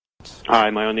Hi,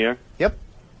 am I on the air? Yep.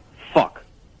 Fuck.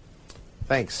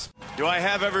 Thanks. Do I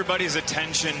have everybody's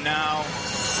attention now?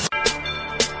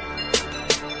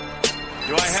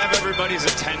 Do I have everybody's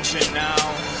attention now?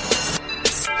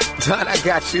 Don, I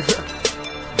got you.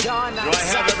 Do I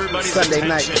have everybody's Sunday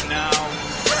attention night. now?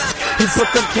 You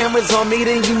put them cameras on me,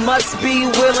 then you must be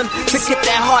willing to get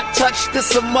that heart touch.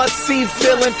 This a must-see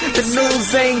feeling. The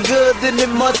news ain't good, then it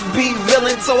must be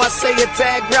villain. So I say a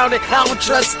tag grounded, I don't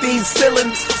trust these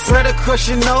ceilings. Spread across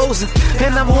your nose,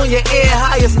 and I'm on your ear,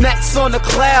 highest necks on the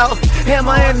cloud.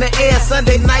 Hammer in the air,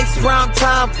 Sunday nights, prime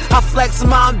time. I flex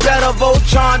mine better,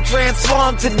 Voltron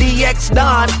transform to DX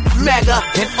Don. Mega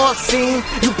and off-scene,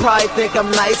 you probably think I'm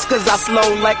nice, cause I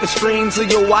flow like a stream to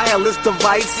your wireless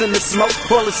device. And the smoke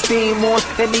full of steam on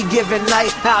any given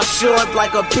night. I'll short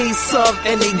like a piece of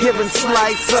any given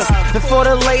slice. And for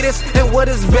the latest and what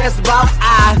is best about,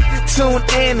 I tune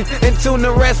in and tune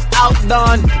the rest out,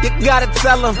 Don. You gotta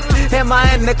tell them, am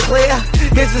I in the clear?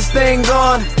 Is this thing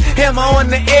on? Am I on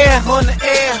the air? On the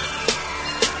air?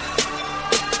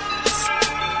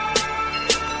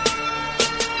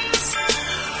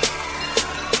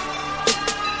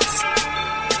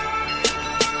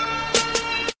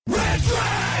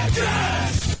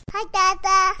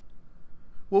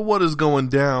 Well, what is going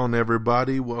down,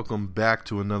 everybody? Welcome back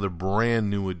to another brand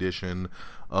new edition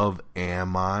of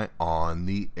Am I on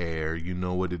the Air? You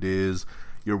know what it is.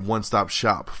 Your one-stop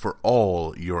shop for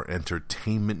all your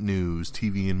entertainment news,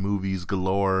 TV and movies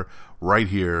galore, right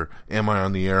here. Am I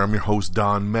on the Air? I'm your host,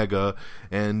 Don Mega,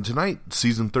 and tonight,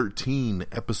 Season 13,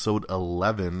 Episode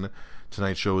 11.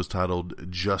 Tonight's show is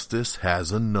titled Justice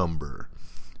Has a Number.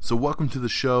 So welcome to the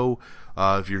show.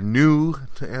 If you're new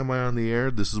to Am I on the Air,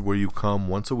 this is where you come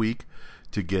once a week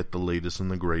to get the latest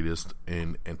and the greatest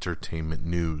in entertainment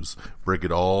news. Break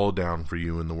it all down for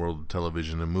you in the world of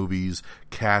television and movies,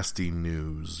 casting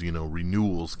news,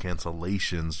 renewals,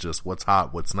 cancellations, just what's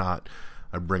hot, what's not.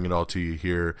 I bring it all to you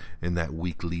here in that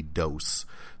weekly dose.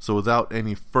 So without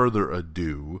any further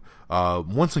ado,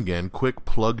 once again, quick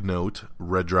plug note,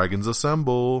 Red Dragons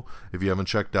Assemble. If you haven't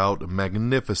checked out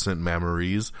Magnificent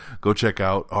Memories, go check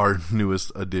out our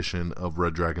newest edition of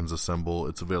Red Dragons Assemble.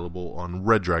 It's available on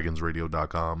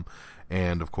reddragonsradio.com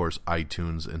and, of course,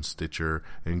 iTunes and Stitcher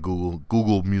and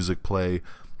Google Music Play.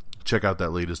 Check out that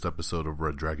latest episode of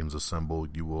Red Dragons Assemble.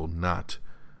 You will not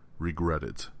regret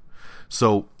it.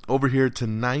 So, over here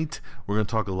tonight, we're going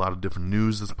to talk a lot of different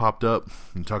news that's popped up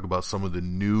and talk about some of the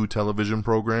new television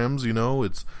programs.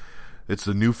 It's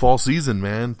the new fall season,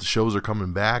 man. The shows are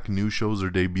coming back. New shows are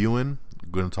debuting.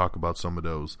 We're going to talk about some of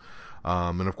those.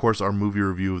 And, of course, our movie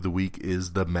review of the week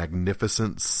is The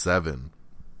Magnificent Seven.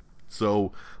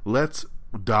 So, let's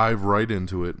dive right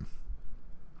into it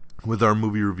with our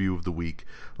movie review of the week.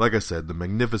 Like I said, The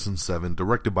Magnificent Seven,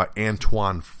 directed by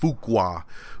Antoine Fuqua,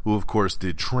 who of course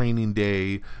did Training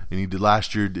Day, and he did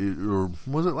last year, or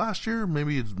was it last year?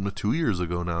 Maybe it's 2 years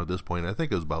ago now at this point. I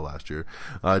think it was about last year.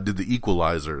 Did The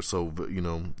Equalizer, so,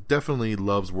 definitely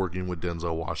loves working with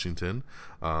Denzel Washington.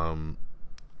 I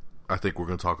think we're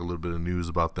going to talk a little bit of news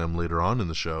about them later on in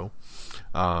the show.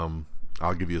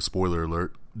 I'll give you a spoiler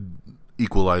alert.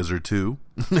 Equalizer 2.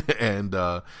 And,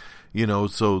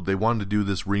 so they wanted to do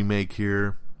this remake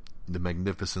here, The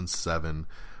Magnificent Seven,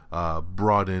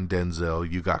 brought in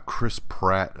Denzel. You got Chris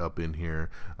Pratt up in here,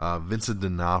 Vincent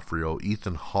D'Onofrio,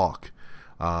 Ethan Hawke,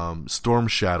 Storm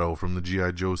Shadow from the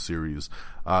G.I. Joe series.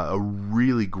 A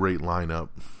really great lineup.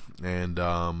 And,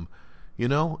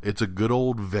 it's a good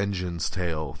old vengeance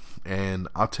tale. And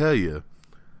I'll tell you,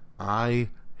 I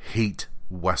hate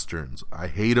Westerns. I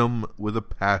hate them with a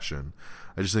passion.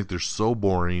 I just think they're so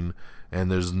boring. And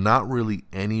there's not really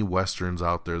any Westerns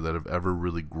out there that have ever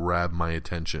really grabbed my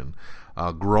attention.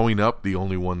 Growing up, the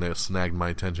only one that snagged my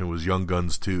attention was Young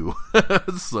Guns 2.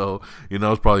 So,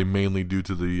 it's probably mainly due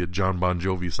to the John Bon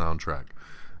Jovi soundtrack.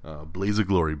 Blaze of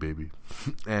Glory, baby.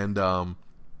 And,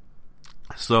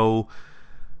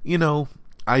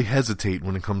 I hesitate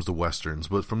when it comes to Westerns.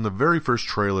 But from the very first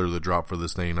trailer that dropped for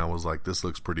this thing, I was like, this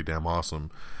looks pretty damn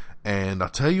awesome. And I'll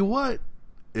tell you what.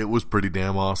 It was pretty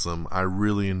damn awesome. I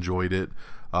really enjoyed it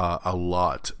a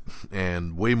lot,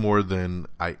 and way more than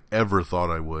I ever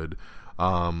thought I would.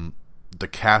 The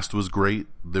cast was great.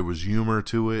 There was humor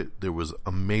to it. There was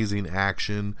amazing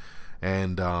action,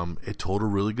 and it told a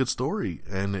really good story.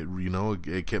 And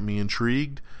it kept me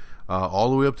intrigued all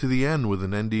the way up to the end with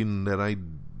an ending that I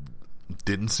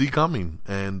didn't see coming.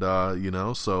 And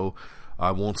so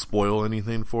I won't spoil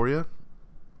anything for you.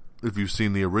 If you've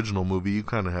seen the original movie, you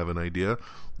kind of have an idea.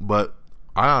 But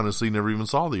I honestly never even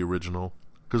saw the original.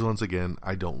 Because once again,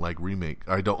 I don't like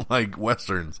I don't like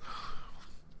Westerns.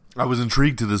 I was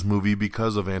intrigued to this movie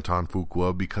because of Anton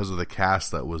Fuqua, because of the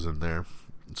cast that was in there,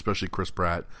 especially Chris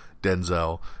Pratt,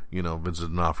 Denzel, Vincent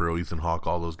D'Onofrio, Ethan Hawke,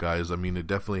 all those guys. I mean, it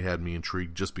definitely had me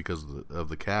intrigued just because of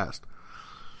the cast.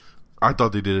 I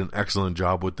thought they did an excellent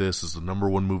job with this. It's the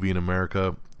 #1 movie in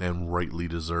America, and rightly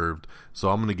deserved. So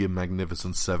I'm going to give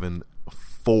Magnificent Seven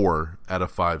 4 out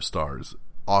of 5 stars.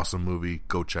 Awesome movie.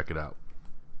 Go check it out.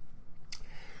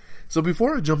 So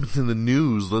before I jump into the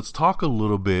news, let's talk a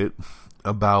little bit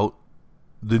about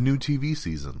the new TV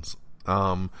seasons.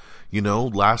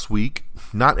 Last week,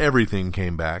 not everything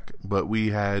came back, but we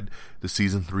had the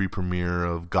season 3 premiere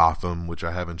of Gotham, which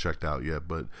I haven't checked out yet,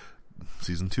 but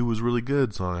season 2 was really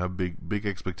good, so I have big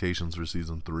expectations for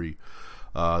season 3.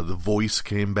 The Voice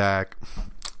came back.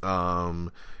 We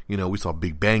saw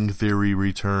Big Bang Theory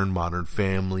return, Modern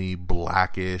Family,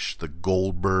 Blackish, The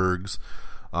Goldbergs,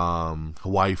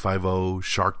 Hawaii Five-0,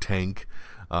 Shark Tank.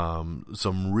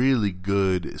 Some really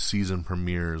good season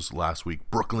premieres last week.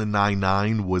 Brooklyn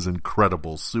Nine-Nine was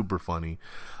incredible, super funny.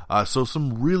 So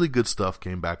some really good stuff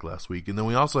came back last week. And then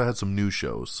we also had some new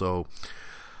shows. So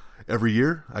every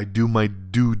year I do my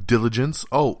due diligence.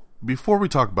 Oh, before we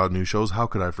talk about new shows, how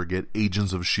could I forget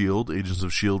Agents of S.H.I.E.L.D.? Agents of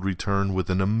S.H.I.E.L.D. returned with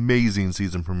an amazing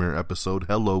season premiere episode.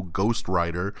 Hello, Ghost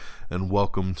Rider, and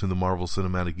welcome to the Marvel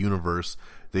Cinematic Universe.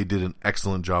 They did an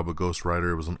excellent job with Ghost Rider.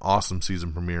 It was an awesome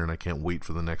season premiere, and I can't wait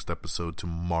for the next episode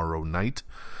tomorrow night.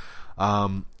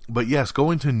 But yes,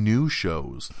 going to new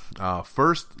shows.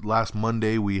 First, last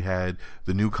Monday, we had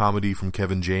the new comedy from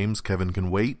Kevin James, Kevin Can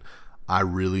Wait. I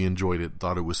really enjoyed it.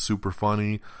 Thought it was super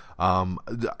funny. Some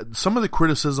of the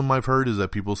criticism I've heard is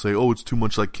that people say, oh, it's too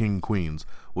much like King of Queens.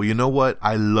 Well, you know what?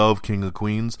 I love King of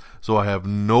Queens, so I have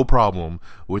no problem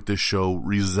with this show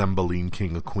resembling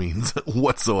King of Queens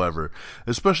whatsoever.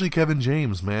 Especially Kevin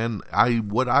James, man.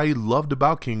 What I loved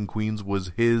about King of Queens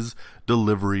was his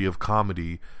delivery of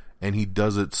comedy, and he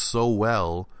does it so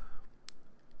well.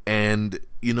 And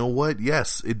you know what?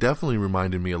 Yes, it definitely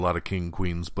reminded me a lot of King of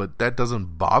Queens, but that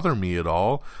doesn't bother me at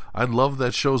all. I love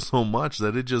that show so much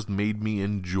that it just made me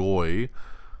enjoy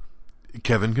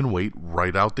Kevin Can Wait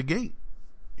right out the gate.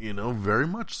 Very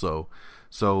much so.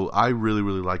 So I really,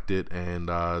 really liked it, and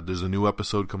there's a new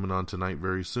episode coming on tonight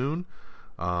very soon,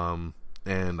 and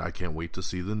I can't wait to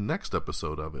see the next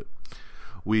episode of it.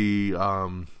 We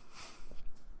also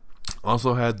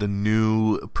had the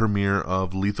new premiere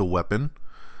of Lethal Weapon,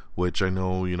 which I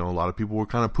know, a lot of people were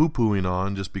kind of poo-pooing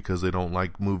on just because they don't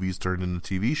like movies turned into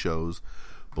TV shows.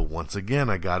 But once again,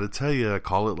 I gotta tell you, I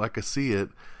call it like I see it.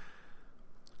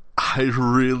 I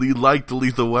really liked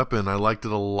Lethal Weapon. I liked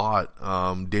it a lot.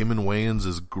 Damon Wayans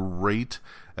is great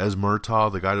as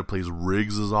Murtaugh. The guy that plays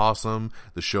Riggs is awesome.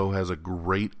 The show has a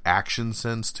great action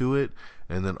sense to it,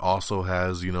 and then also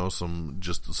has,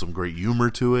 some great humor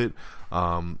to it.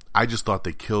 I just thought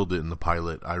they killed it in the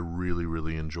pilot. I really,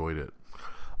 really enjoyed it.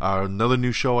 Another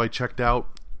new show I checked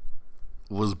out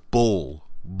was Bull.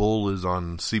 Bull is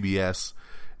on CBS,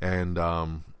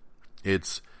 and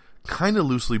it's kind of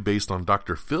loosely based on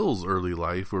Dr. Phil's early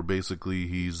life, where basically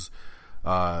he's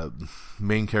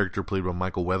main character played by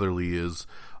Michael Weatherly is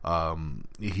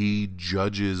he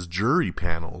judges jury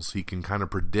panels. He can kind of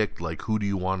predict like who do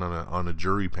you want on a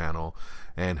jury panel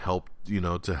and help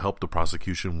to help the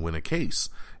prosecution win a case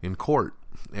in court.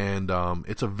 And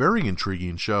it's a very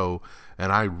intriguing show,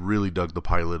 and I really dug the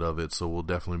pilot of it, so we'll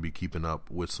definitely be keeping up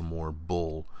with some more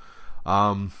Bull.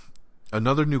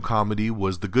 Another new comedy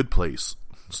was The Good Place,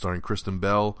 starring Kristen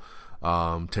Bell,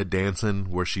 Ted Danson,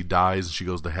 where she dies and she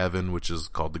goes to heaven, which is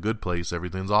called The Good Place.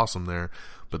 Everything's awesome there.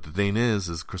 But the thing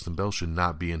is Kristen Bell should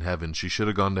not be in heaven. She should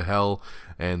have gone to hell,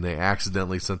 and they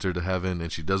accidentally sent her to heaven, and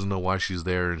she doesn't know why she's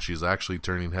there, and she's actually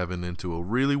turning heaven into a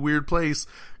really weird place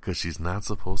because she's not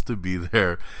supposed to be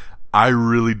there. I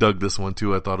really dug this one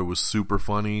too. I thought it was super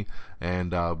funny,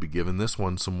 and I'll be giving this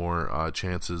one some more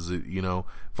chances.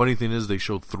 Funny thing is they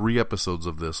showed 3 episodes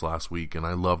of this last week, and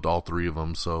I loved all 3 of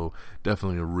them, so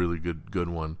definitely a really good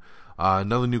one.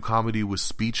 Another new comedy was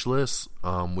Speechless,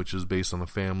 which is based on a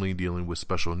family dealing with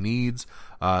special needs.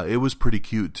 It was pretty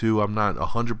cute too. I'm not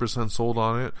 100% sold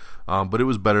on it, but it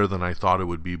was better than I thought it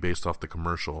would be based off the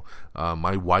commercial.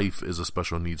 My wife is a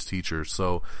special needs teacher,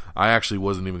 so I actually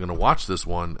wasn't even going to watch this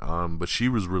one, but she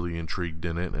was really intrigued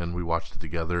in it, and we watched it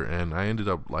together, and I ended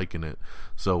up liking it.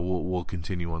 So we'll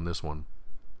continue on this one.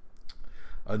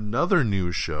 Another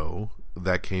new show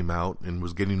that came out and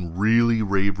was getting really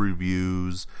rave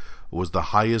reviews was the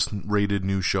highest rated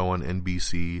new show on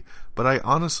NBC, but I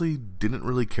honestly didn't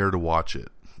really care to watch it.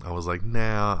 I was like,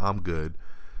 nah, I'm good.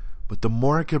 But the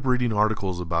more I kept reading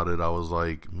articles about it, I was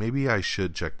like, maybe I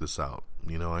should check this out.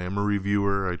 I am a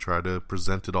reviewer. I try to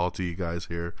present it all to you guys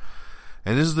here.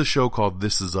 And this is the show called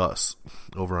This Is Us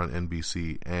over on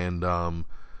NBC. And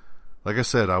like I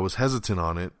said, I was hesitant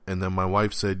on it. And then my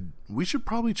wife said, we should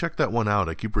probably check that one out.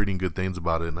 I keep reading good things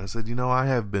about it. And I said, I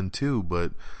have been too,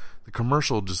 but the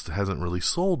commercial just hasn't really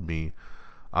sold me.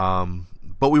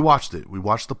 But we watched it. We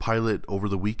watched the pilot over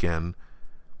the weekend.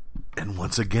 And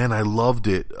once again, I loved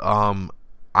it.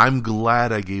 I'm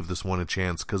glad I gave this one a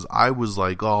chance because I was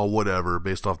like, oh, whatever,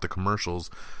 based off the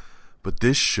commercials. But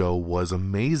this show was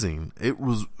amazing. It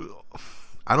was,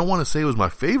 I don't want to say it was my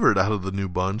favorite out of the new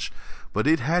bunch, but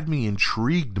it had me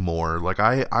intrigued more. Like,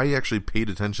 I actually paid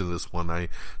attention to this one. I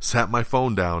sat my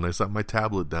phone down, I sat my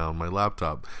tablet down, my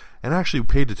laptop, and actually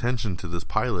paid attention to this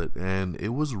pilot, and it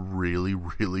was really,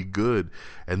 really good.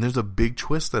 And there's a big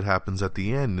twist that happens at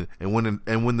the end, and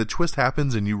when the twist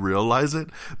happens and you realize it,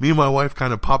 me and my wife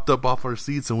kind of popped up off our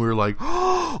seats, and we were like,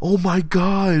 oh my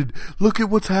god, look at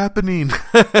what's happening.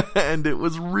 And it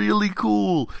was really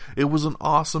cool. It was an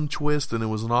awesome twist, and it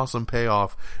was an awesome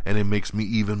payoff, and it makes me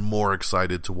even more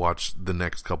excited to watch the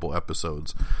next couple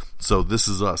episodes. So This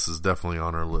Is Us is definitely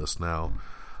on our list now.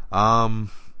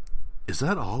 Is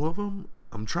that all of them?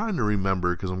 I'm trying to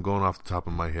remember because I'm going off the top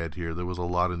of my head here. There was a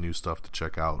lot of new stuff to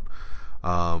check out.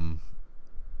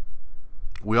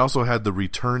 We also had the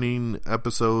returning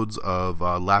episodes of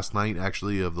last night,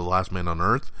 actually, of The Last Man on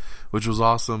Earth, which was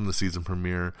awesome. The season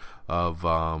premiere of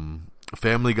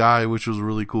Family Guy, which was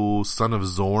really cool. Son of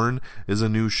Zorn is a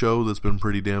new show that's been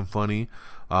pretty damn funny.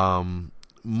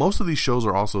 Most of these shows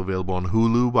are also available on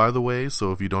Hulu, by the way,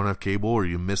 so if you don't have cable or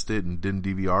you missed it and didn't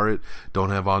DVR it,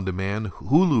 don't have on demand,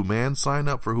 Hulu, man, sign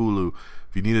up for Hulu.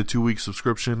 If you need a 2-week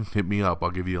subscription, hit me up, I'll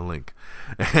give you a link.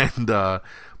 And but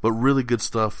really good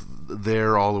stuff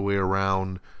there all the way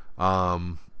around.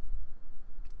 I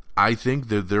think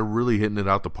that they're really hitting it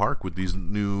out the park with these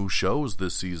new shows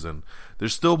this season.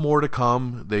 There's still more to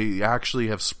come. They actually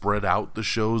have spread out the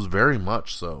shows very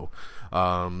much so.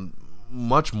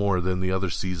 Much more than the other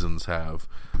seasons have.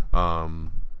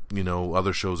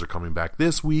 Other shows are coming back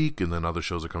this week, and then other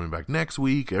shows are coming back next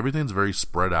week. Everything's very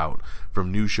spread out,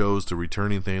 from new shows to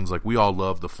returning things. Like, we all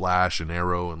love The Flash and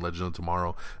Arrow and Legend of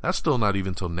Tomorrow. That's still not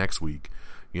even till next week.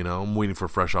 I'm waiting for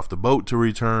Fresh Off the Boat to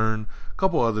return, a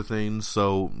couple other things.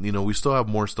 So, we still have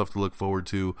more stuff to look forward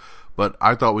to. But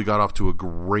I thought we got off to a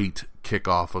great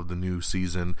kickoff of the new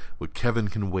season with Kevin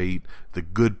Can Wait, The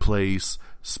Good Place,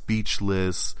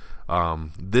 Speechless,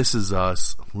 This Is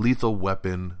Us, Lethal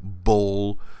Weapon,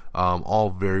 Bull, all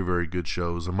very, very good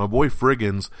shows. And my boy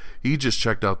Friggins, he just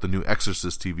checked out the new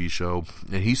Exorcist TV show,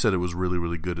 and he said it was really,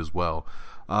 really good as well.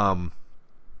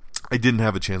 I didn't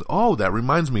have a chance. Oh, that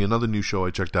reminds me, another new show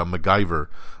I checked out, MacGyver.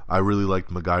 I really liked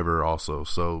MacGyver also.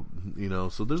 So,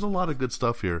 so there's a lot of good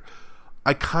stuff here.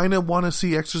 I kind of want to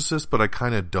see Exorcist, but I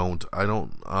kind of don't.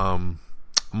 I'm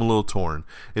a little torn.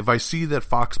 If I see that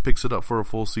Fox picks it up for a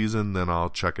full season, then I'll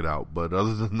check it out. But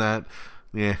other than that,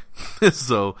 yeah.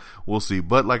 So we'll see.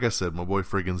 But like I said, my boy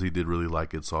Friggins, he did really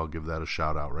like it, so I'll give that a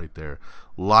shout out right there.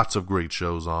 Lots of great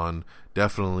shows on.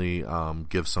 Definitely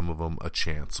give some of them a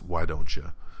chance. Why don't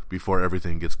you? Before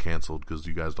everything gets canceled because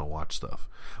you guys don't watch stuff.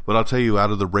 But I'll tell you,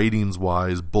 out of the ratings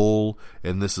wise, Bull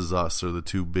and This Is Us are the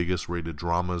two biggest rated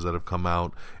dramas that have come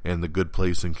out, and The Good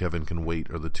Place and Kevin Can Wait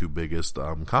are the two biggest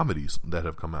comedies that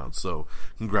have come out. So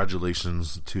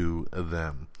congratulations to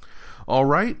them. All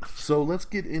right, so let's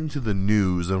get into the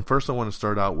news. And first I want to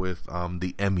start out with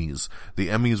the Emmys. The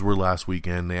Emmys were last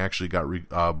weekend. They actually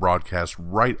got broadcast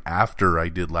right after I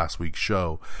did last week's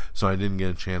show, so I didn't get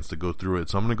a chance to go through it.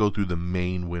 So I'm going to go through the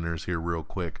main winners here real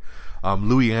quick.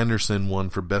 Louis Anderson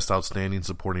won for Best Outstanding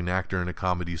Supporting Actor in a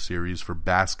Comedy Series for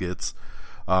Baskets.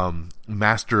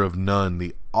 Master of None,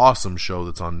 the awesome show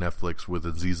that's on Netflix with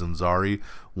Aziz Ansari,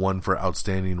 won for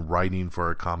Outstanding Writing for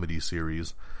a Comedy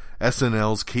Series.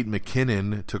 SNL's Kate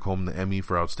McKinnon took home the Emmy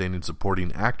for Outstanding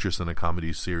Supporting Actress in a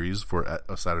Comedy Series for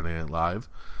Saturday Night Live.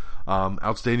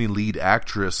 Outstanding Lead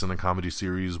Actress in a Comedy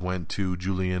Series went to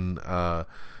Julia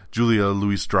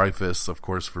Louis-Dreyfus, of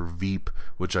course, for Veep,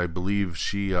 which I believe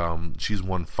she's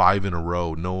won 5 in a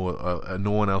row.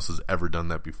 No one else has ever done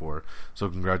that before. So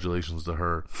congratulations to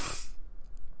her.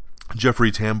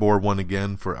 Jeffrey Tambor won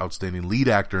again for Outstanding Lead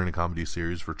Actor in a Comedy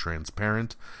Series for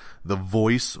Transparent. The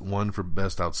Voice won for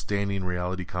Best Outstanding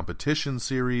Reality Competition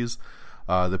Series.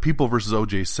 The People vs.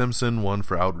 O.J. Simpson won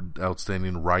for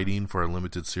Outstanding Writing for a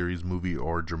Limited Series, Movie,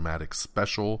 or Dramatic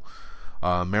Special.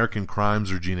 American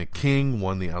Crime's Regina King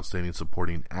won the Outstanding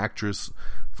Supporting Actress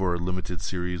for a Limited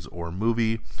Series or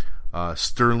Movie.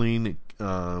 Sterling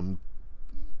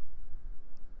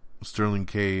Sterling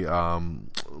K.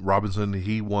 Robinson,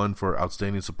 he won for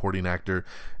Outstanding Supporting Actor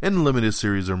in a Limited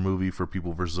Series or Movie for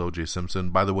People vs. O.J. Simpson.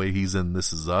 By the way, he's in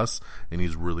This Is Us, and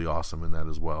he's really awesome in that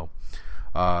as well.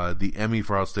 The Emmy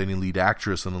for Outstanding Lead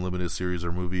Actress in a Limited Series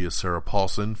or Movie is Sarah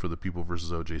Paulson for The People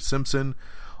vs. O.J. Simpson.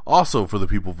 Also for The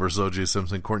People vs. O.J.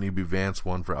 Simpson, Courtney B. Vance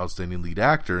won for Outstanding Lead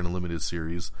Actor in a Limited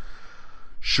Series.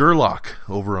 Sherlock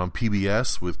over on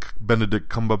PBS with Benedict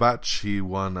Cumberbatch.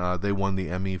 They won the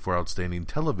Emmy for Outstanding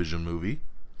Television Movie.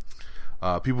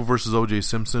 People vs. O.J.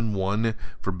 Simpson won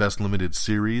for Best Limited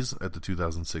Series at the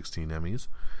 2016 Emmys.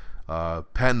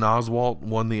 Patton Oswalt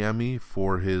won the Emmy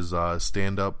for his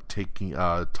stand-up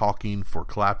Talking for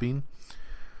Clapping.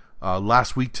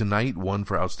 Last Week Tonight won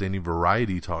for Outstanding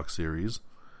Variety Talk Series.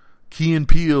 Key and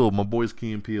Peele, my boys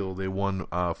Key and Peele, they won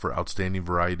for Outstanding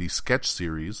Variety Sketch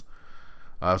Series.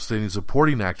 Outstanding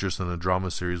Supporting Actress in a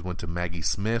Drama Series went to Maggie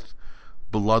Smith.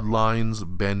 Bloodlines,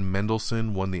 Ben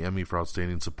Mendelsohn won the Emmy for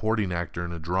Outstanding Supporting Actor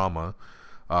in a Drama.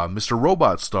 Mr.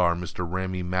 Robot star, Mr.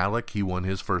 Rami Malek, he won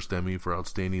his first Emmy for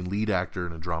Outstanding Lead Actor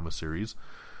in a Drama Series.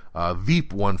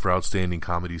 Veep won for Outstanding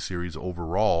Comedy Series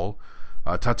overall.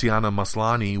 Tatiana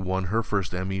Maslany won her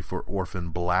first Emmy for Orphan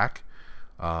Black.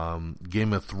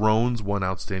 Game of Thrones won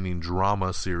Outstanding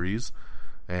Drama Series.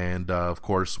 And, of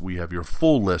course, we have your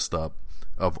full list up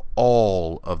of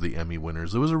all of the Emmy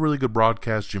winners. It was a really good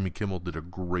broadcast. Jimmy Kimmel did a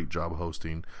great job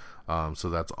hosting,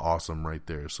 so that's awesome right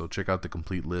there. So check out the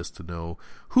complete list to know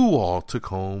who all took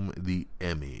home the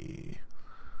Emmy.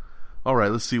 All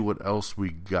right, let's see what else we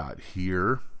got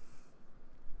here.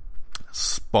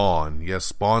 Spawn. Yes,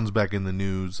 Spawn's back in the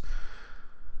news.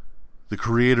 The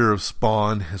creator of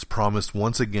Spawn has promised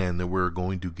once again that we're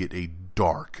going to get a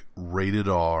dark, rated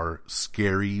R,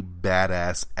 scary,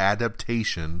 badass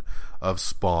adaptation of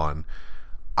Spawn.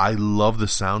 I love the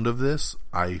sound of this.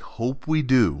 I hope we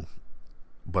do.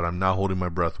 But I'm not holding my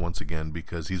breath once again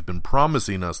because he's been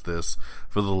promising us this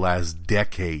for the last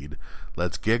decade.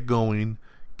 Let's get going.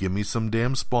 Give me some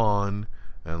damn Spawn.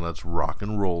 And let's rock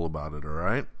and roll about it,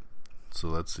 alright? So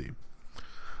let's see.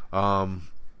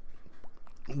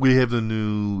 We have the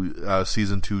new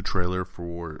Season 2 trailer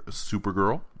for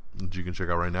Supergirl that you can check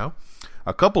out right now.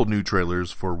 A couple new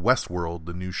trailers for Westworld,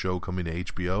 the new show coming to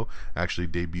HBO. Actually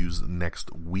debuts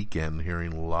next weekend.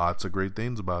 Hearing lots of great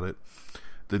things about it.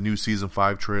 The new Season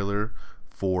 5 trailer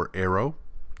for Arrow.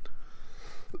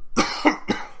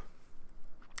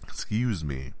 Excuse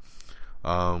me.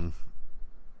 Kevin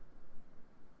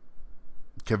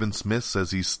Smith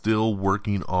says he's still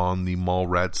working on the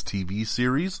Mallrats TV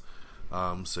series.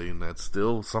 Saying that's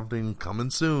still something coming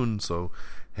soon, so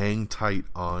hang tight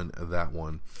on that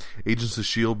one. Agents of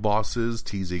S.H.I.E.L.D. bosses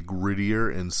tease a grittier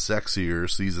and sexier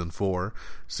Season 4.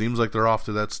 Seems like they're off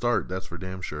to that start, that's for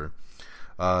damn sure.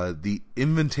 The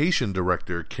Invitation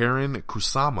director, Karen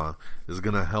Kusama, is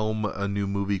going to helm a new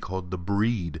movie called The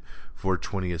Breed for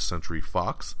 20th Century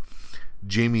Fox.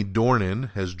 Jamie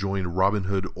Dornan has joined Robin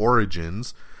Hood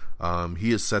Origins.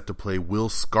 He is set to play Will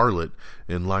Scarlet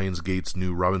in Lionsgate's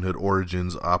new Robin Hood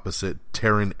Origins opposite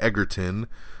Taron Egerton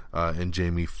and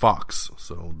Jamie Foxx.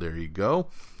 So there you go.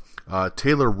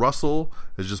 Taylor Russell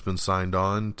has just been signed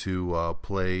on to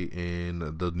play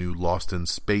in the new Lost in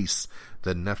Space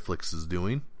that Netflix is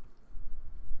doing.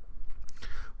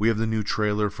 We have the new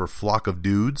trailer for Flock of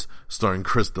Dudes starring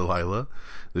Chris D'Elia.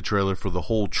 The trailer for The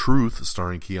Whole Truth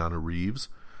starring Keanu Reeves.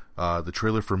 The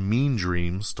trailer for Mean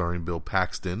Dreams starring Bill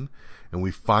Paxton. And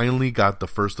we finally got the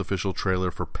first official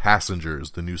trailer for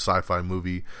Passengers, the new sci-fi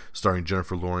movie starring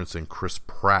Jennifer Lawrence and Chris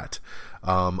Pratt.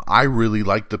 I really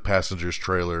liked the Passengers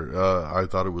trailer. I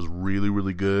thought it was really,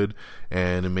 really good,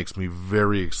 and it makes me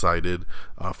very excited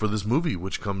for this movie,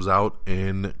 which comes out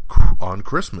on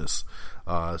Christmas.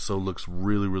 So it looks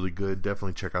really, really good.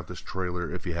 Definitely check out this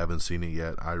trailer if you haven't seen it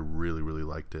yet. I really, really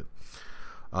liked it.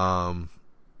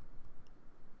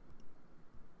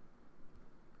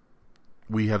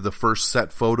 We have the first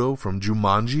set photo from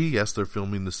Jumanji. Yes, they're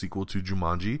filming the sequel to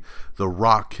Jumanji. The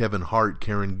Rock, Kevin Hart,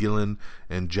 Karen Gillan,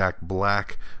 and Jack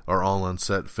Black are all on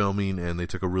set filming, and they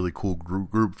took a really cool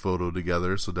group photo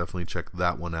together, so definitely check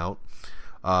that one out.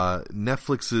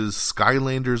 Netflix's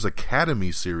Skylanders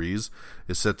Academy series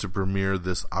is set to premiere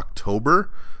this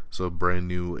October, so a brand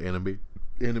new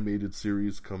animated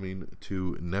series coming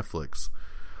to Netflix,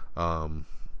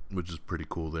 which is pretty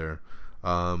cool there.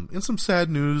 In some sad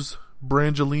news,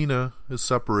 Brangelina is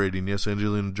separating. Yes,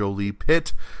 Angelina Jolie.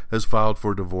 Pitt has filed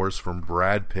for divorce from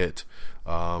Brad Pitt.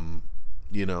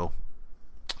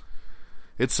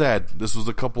 It's sad. This was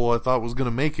a couple I thought was going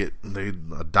to make it. They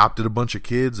adopted a bunch of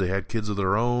kids. They had kids of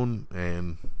their own,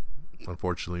 and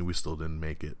unfortunately, we still didn't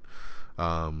make it.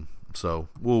 So,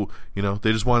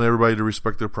 they just want everybody to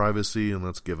respect their privacy, and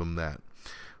let's give them that.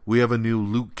 We have a new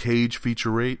Luke Cage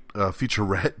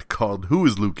featurette called Who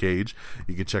is Luke Cage?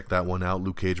 You can check that one out.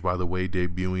 Luke Cage, by the way,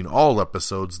 debuting all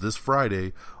episodes this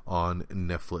Friday on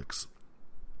Netflix.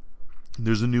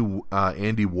 There's a new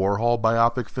Andy Warhol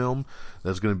biopic film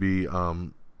that's going to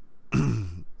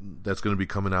be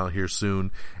coming out here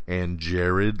soon, and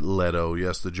Jared Leto,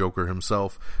 yes, the Joker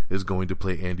himself, is going to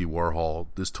play Andy Warhol.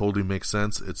 This totally makes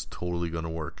sense. It's totally going to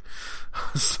work.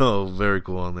 So very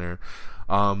cool on there.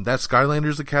 That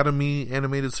Skylanders Academy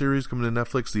animated series coming to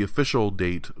Netflix. The official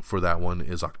date for that one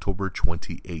is October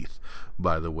 28th,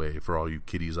 by the way, for all you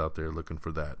kiddies out there looking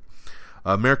for that.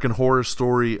 American Horror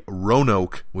Story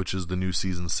Roanoke, which is the new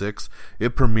season 6,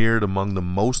 it premiered among the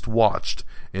most watched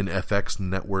in FX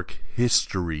network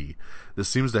history. This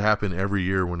seems to happen every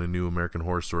year when a new American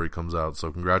Horror Story comes out,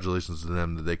 so congratulations to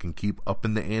them that they can keep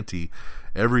upping the ante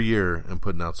every year and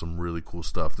putting out some really cool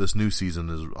stuff. This new season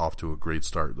is off to a great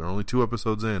start. They're only 2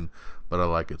 episodes in, but I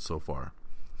like it so far.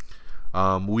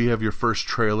 We have your first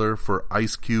trailer for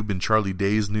Ice Cube and Charlie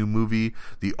Day's new movie,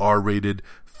 the R-rated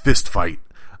Fist Fight.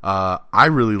 I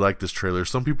really like this trailer.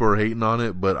 Some people are hating on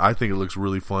it, but I think it looks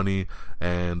really funny,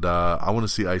 and I want to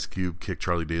see Ice Cube kick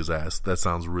Charlie Day's ass. That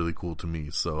sounds really cool to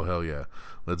me, so hell yeah,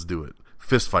 let's do it.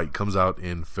 Fist Fight comes out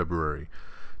in February.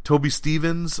 Toby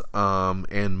Stevens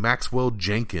and Maxwell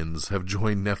Jenkins have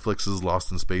joined Netflix's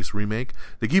Lost in Space remake.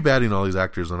 They keep adding all these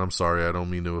actors, and I'm sorry, I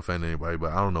don't mean to offend anybody,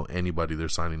 but I don't know anybody they're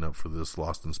signing up for this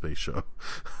Lost in Space show.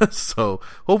 So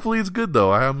hopefully it's good,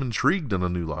 though. I am intrigued in a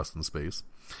new Lost in Space.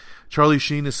 Charlie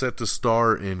Sheen is set to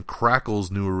star in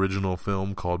Crackle's new original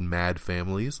film called Mad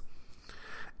Families.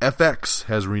 FX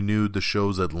has renewed the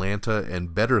shows Atlanta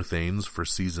and Better Things for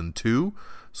season 2.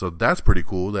 So that's pretty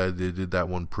cool that they did that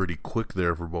one pretty quick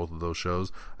there for both of those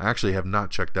shows. I actually have not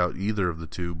checked out either of the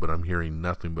two, but I'm hearing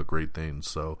nothing but great things.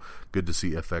 So good to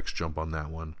see FX jump on that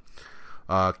one.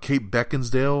 Kate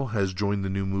Beckinsale has joined the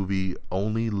new movie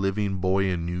Only Living Boy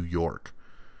in New York,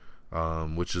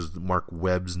 which is Mark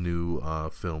Webb's new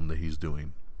film that he's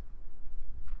doing.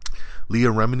 Leah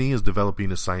Remini is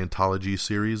developing a Scientology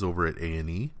series over at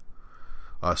A&E.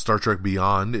 Star Trek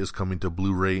Beyond is coming to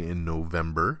Blu-ray in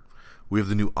November. We have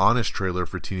the new Honest trailer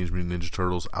for Teenage Mutant Ninja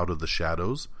Turtles Out of the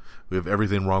Shadows. We have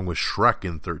Everything Wrong with Shrek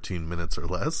in 13 minutes or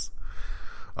less.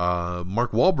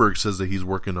 Mark Wahlberg says that he's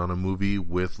working on a movie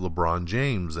with LeBron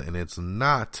James, and it's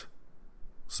not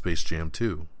Space Jam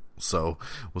 2. So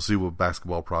we'll see what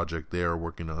basketball project they are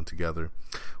working on together.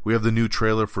 We have the new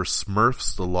trailer for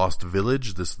Smurfs, The Lost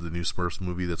Village. This is the new Smurfs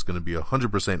movie that's going to be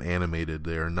 100% animated.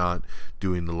 They are not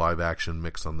doing the live action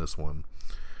mix on this one.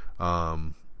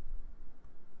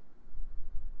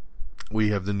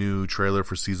 We have the new trailer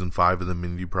for season 5 of the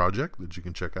Mindy Project that you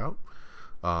can check out.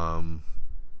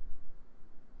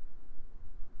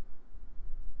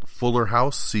 Fuller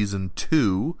House season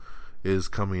 2 is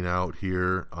coming out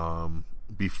here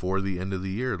before the end of the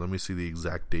year. Let me see the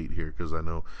exact date here, because I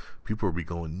know people will be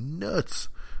going nuts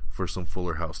for some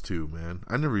Fuller House 2, man.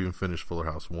 I never even finished Fuller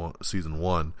House season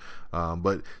 1.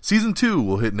 But season 2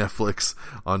 will hit Netflix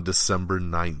on December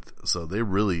 9th. So they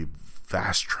really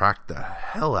fast-tracked the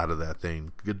hell out of that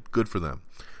thing. Good for them.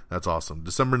 That's awesome.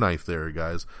 December 9th there,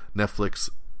 guys. Netflix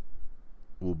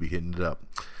will be hitting it up.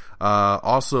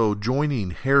 Also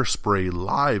joining Hairspray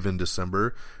live in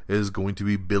December is going to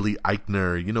be Billy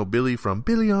Eichner. You know Billy from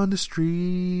Billy on the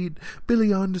Street.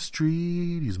 Billy on the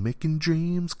Street. He's making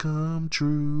dreams come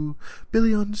true.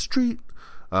 Billy on the Street.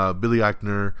 Billy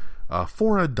Eichner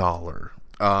for $1.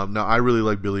 Now, I really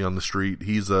like Billy on the Street.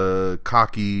 He's a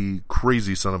cocky,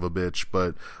 crazy son of a bitch,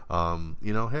 but,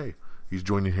 hey, he's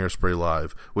joining Hairspray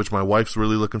Live, which my wife's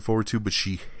really looking forward to, but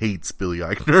she hates Billy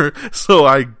Eichner, so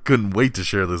I couldn't wait to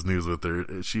share this news with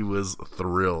her. She was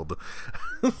thrilled.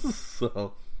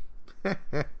 So,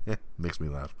 makes me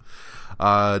laugh.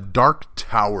 Dark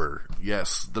Tower.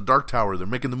 Yes, the Dark Tower. They're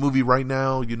making the movie right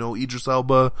now. Idris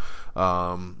Elba,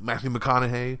 Matthew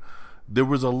McConaughey. There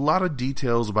was a lot of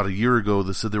details about a year ago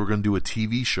that said they were going to do a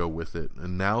TV show with it,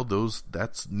 and now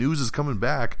that's news is coming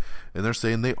back, and they're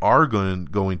saying they are going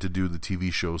to do the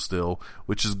TV show still,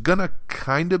 which is going to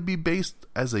kind of be based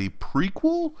as a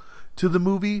prequel to the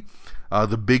movie.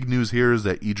 The big news here is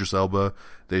that Idris Elba,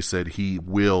 they said he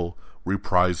will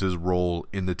reprise his role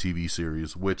in the TV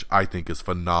series, which I think is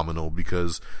phenomenal,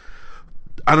 because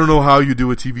I don't know how you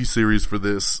do a TV series for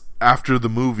this after the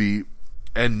movie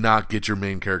and not get your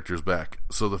main characters back.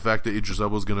 So the fact that Idris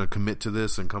Elba is going to commit to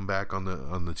this and come back on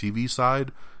the TV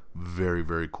side, very,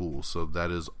 very cool. So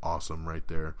that is awesome right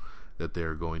there that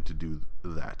they're going to do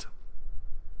that.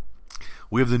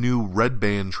 We have the new Red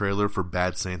Band trailer for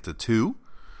Bad Santa 2.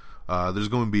 There's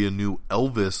going to be a new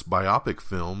Elvis biopic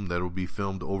film that will be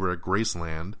filmed over at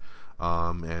Graceland.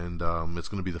 And it's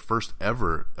going to be the first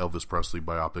ever Elvis Presley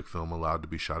biopic film allowed to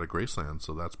be shot at Graceland.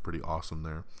 So that's pretty awesome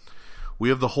there. We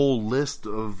have the whole list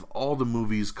of all the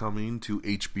movies coming to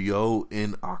HBO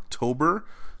in October.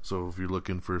 So if you're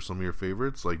looking for some of your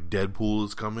favorites, like Deadpool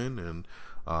is coming, and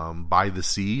By the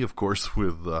Sea, of course,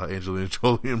 with Angelina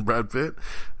Jolie and Brad Pitt,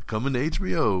 coming to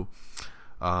HBO.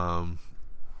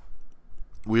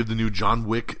 We have the new John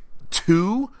Wick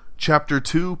 2, Chapter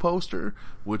 2 poster,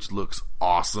 which looks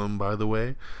awesome, by the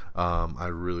way. I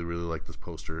really, really like this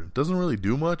poster. It doesn't really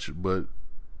do much, but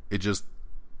it just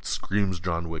screams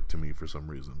John Wick to me for some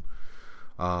reason.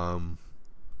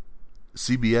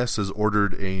 CBS has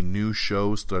ordered a new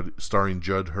show starring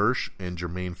Judd Hirsch and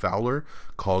Jermaine Fowler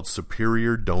called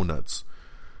Superior Donuts.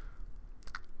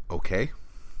 Okay.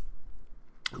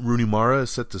 Rooney Mara is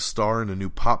set to star in a new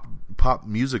pop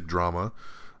music drama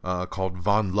called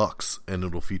Von Lux, and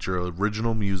it'll feature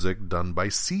original music done by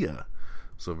Sia.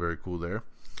 So very cool there.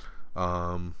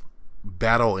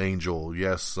 Battle Angel,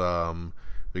 yes,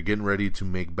 they're getting ready to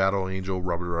make Battle Angel.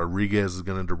 Robert Rodriguez is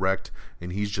going to direct,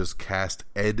 and he's just cast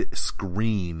Ed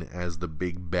Skrein as the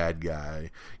big bad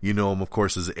guy. You know him, of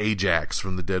course, as Ajax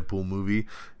from the Deadpool movie.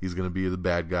 He's going to be the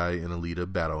bad guy in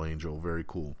Alita Battle Angel. Very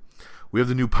cool. We have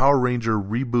the new Power Ranger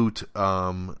reboot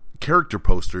character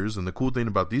posters, and the cool thing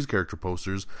about these character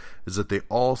posters is that they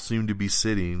all seem to be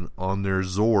sitting on their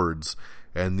Zords,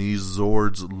 and these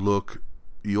Zords look,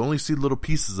 you only see little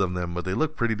pieces of them, but they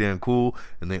look pretty damn cool,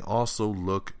 and they also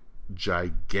look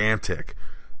gigantic.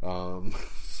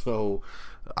 So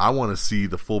I want to see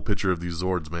the full picture of these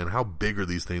Zords, man. How big are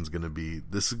these things going to be?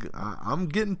 I'm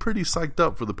getting pretty psyched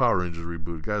up for the Power Rangers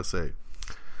reboot, gotta say.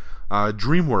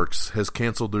 DreamWorks has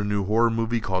canceled their new horror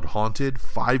movie called Haunted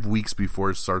 5 weeks before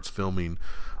it starts filming.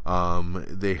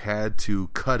 They had to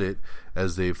cut it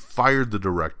as they fired the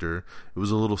director. It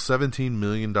was a little $17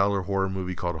 million horror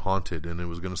movie called Haunted, and it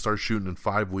was going to start shooting in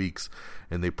 5 weeks,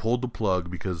 and they pulled the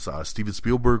plug because Steven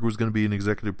Spielberg was going to be an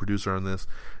executive producer on this.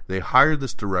 They hired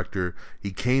this director.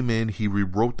 He came in, he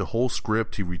rewrote the whole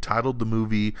script, he retitled the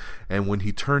movie, and when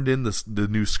he turned in the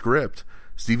new script,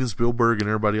 Steven Spielberg and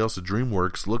everybody else at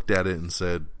DreamWorks looked at it and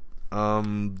said,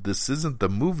 this isn't the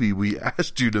movie we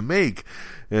asked you to make.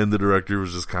 And the director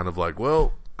was just kind of like,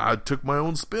 well, I took my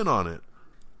own spin on it.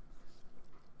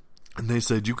 And they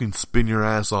said, you can spin your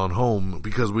ass on home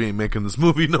because we ain't making this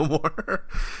movie no more.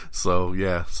 So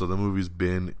yeah, so the movie's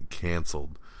been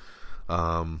canceled.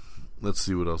 Let's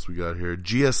see what else we got here.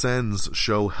 GSN's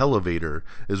show Hellevator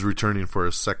is returning for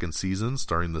a second season,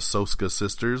 starring the Soska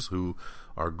sisters, who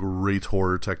are great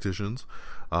horror technicians.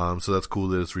 So that's cool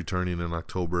that it's returning in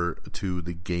October to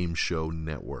the Game Show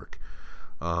Network.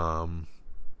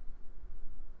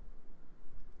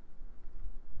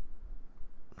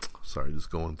 Sorry, just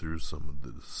going through some of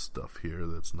the stuff here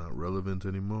that's not relevant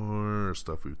anymore, or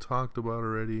stuff we've talked about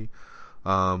already.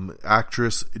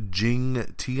 Actress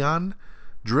Jing Tian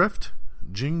Drift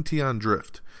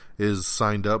is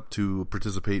signed up to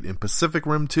participate in Pacific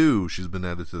Rim 2. She's been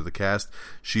added to the cast.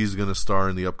 She's going to star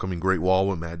in the upcoming Great Wall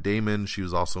with Matt Damon. She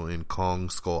was also in Kong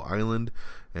Skull Island,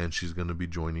 and she's going to be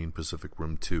joining Pacific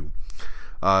Rim 2.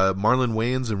 Marlon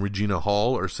Wayans and Regina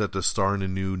Hall are set to star in a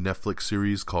new Netflix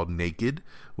series called Naked,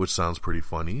 which sounds pretty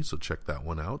funny, so check that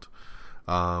one out.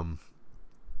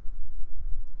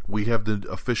 We have the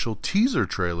official teaser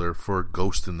trailer for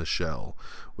Ghost in the Shell,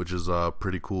 which is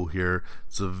pretty cool here.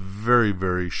 It's a very,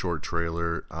 very short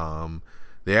trailer.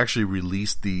 They actually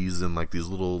released these in like these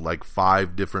little, like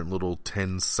 5 different little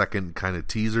 10-second kind of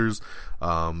teasers,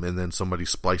 and then somebody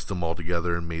spliced them all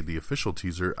together and made the official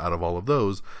teaser out of all of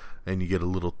those, and you get a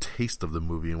little taste of the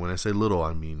movie. And when I say little,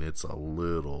 I mean it's a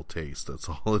little taste. That's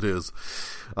all it is.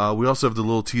 We also have the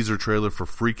little teaser trailer for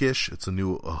Freakish. It's a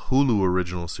new Hulu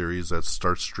original series that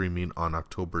starts streaming on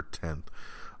October 10th.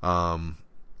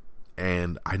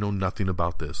 And I know nothing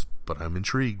about this, but I'm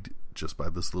intrigued just by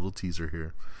this little teaser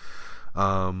here.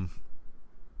 A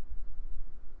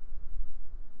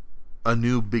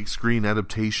new big screen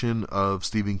adaptation of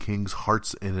Stephen King's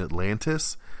Hearts in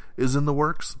Atlantis is in the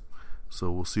works. So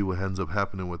we'll see what ends up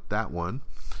happening with that one.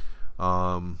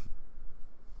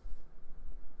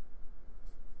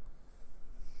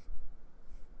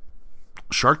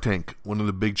 Shark Tank, one of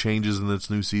the big changes in this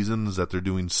new season is that they're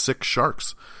doing 6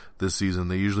 sharks this season.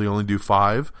 They usually only do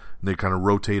 5, and they kind of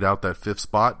rotate out that 5th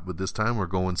spot, but this time we're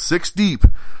going 6 deep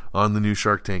on the new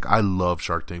Shark Tank. I love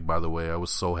Shark Tank, by the way. I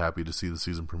was so happy to see the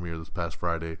season premiere this past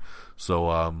Friday.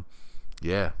 So,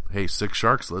 yeah. Hey, 6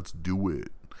 sharks, let's do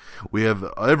it. We have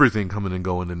everything coming and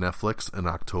going to Netflix in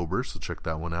October, so check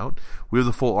that one out. We have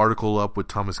the full article up with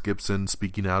Thomas Gibson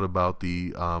speaking out about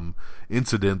the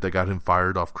incident that got him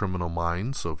fired off Criminal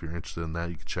Minds, so if you're interested in that,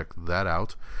 you can check that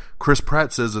out. Chris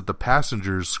Pratt says that The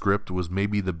Passengers script was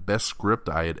maybe the best script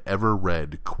I had ever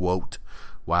read, quote.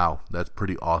 Wow, that's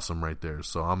pretty awesome right there,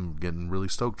 so I'm getting really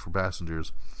stoked for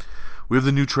Passengers. We have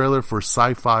the new trailer for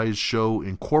Sci-Fi's show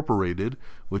Incorporated,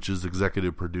 which is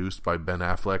executive produced by Ben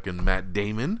Affleck and Matt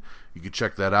Damon. You can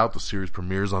check that out. The series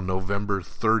premieres on November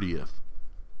 30th.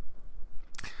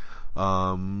 Henry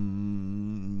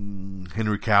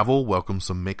Cavill welcomes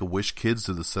some Make-A-Wish kids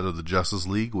to the set of the Justice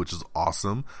League, which is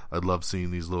awesome. I love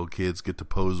seeing these little kids get to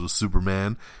pose with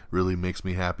Superman. Really makes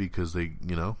me happy because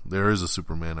there is a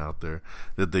Superman out there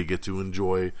that they get to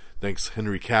enjoy. Thanks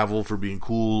Henry Cavill for being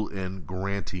cool and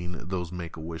granting those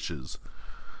Make-A-Wishes.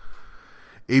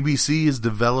 ABC is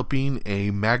developing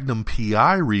a Magnum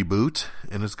P.I. reboot,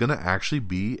 and it's going to actually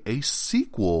be a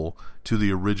sequel to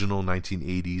the original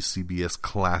 1980s CBS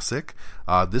classic.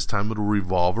 This time it'll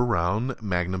revolve around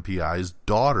Magnum P.I.'s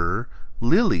daughter,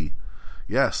 Lily.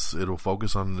 Yes, it'll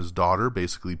focus on his daughter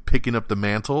basically picking up the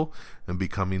mantle and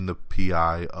becoming the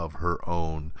P.I. of her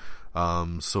own.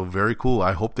 So very cool.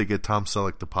 I hope they get Tom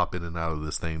Selleck to pop in and out of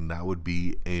this thing. That would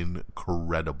be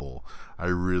incredible. I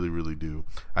really, really do.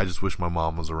 I just wish my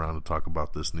mom was around to talk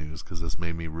about this news because this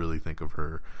made me really think of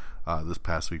her this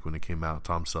past week when it came out.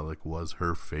 Tom Selleck was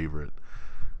her favorite.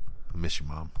 I miss you,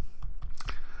 Mom.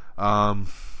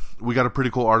 We got a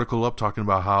pretty cool article up talking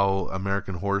about how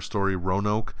American Horror Story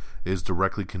Roanoke is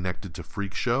directly connected to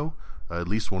Freak Show. At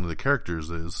least one of the characters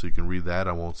is, so you can read that.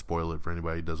 I won't spoil it for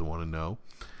anybody who doesn't want to know.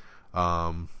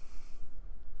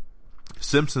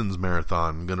 Simpsons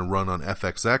marathon going to run on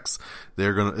FXX.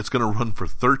 It's going to run for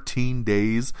 13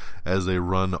 days as they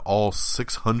run all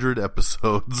 600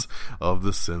 episodes of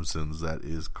The Simpsons. That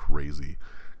is crazy.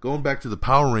 Going back to the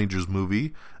Power Rangers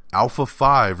movie, Alpha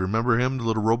 5, remember him, the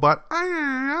little robot?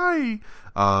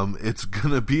 It's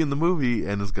going to be in the movie,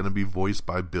 and it's going to be voiced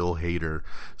by Bill Hader.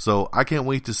 So I can't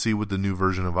wait to see what the new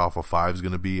version of Alpha 5 is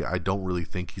going to be. I don't really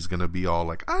think he's going to be all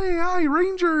like, aye,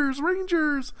 Rangers.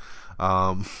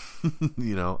 I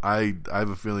have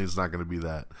a feeling it's not going to be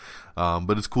that.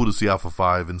 But it's cool to see Alpha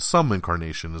 5 in some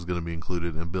incarnation is going to be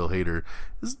included, and Bill Hader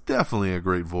is definitely a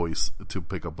great voice to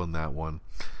pick up on that one.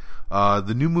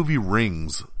 The new movie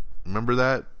Rings, remember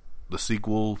that? The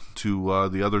sequel to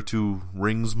the other two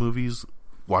Rings movies.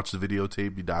 Watch the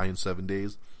videotape, you die in 7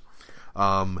 days.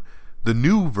 The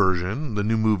new version, the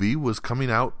new movie, was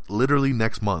coming out literally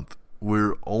next month.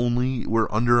 We're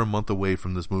under a month away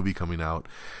from this movie coming out.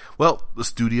 Well, the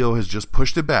studio has just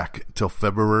pushed it back till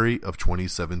February of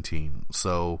 2017.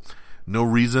 So, no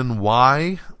reason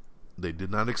why. They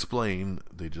did not explain.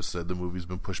 They just said the movie's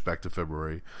been pushed back to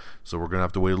February. So we're going to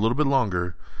have to wait a little bit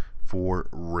longer for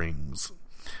Rings.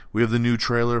 We have the new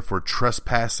trailer for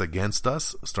Trespass Against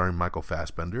Us, starring Michael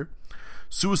Fassbender.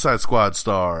 Suicide Squad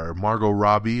star Margot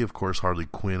Robbie, of course Harley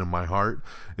Quinn in my heart,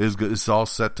 is all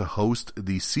set to host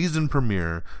the season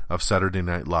premiere of Saturday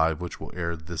Night Live, which will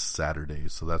air this Saturday.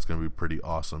 So that's going to be pretty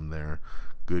awesome there.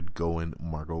 Good going,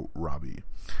 Margot Robbie.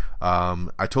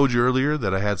 I told you earlier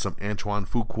that I had some Antoine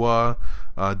Fuqua,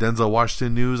 Denzel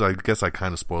Washington news. I guess I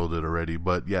kind of spoiled it already,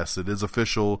 but yes, it is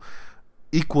official.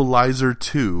 Equalizer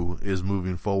 2 is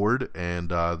moving forward,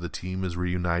 and the team is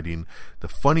reuniting. The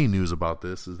funny news about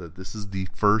this is that this is the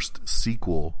first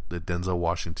sequel that Denzel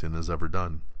Washington has ever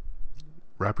done.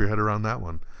 Wrap your head around that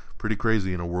one. Pretty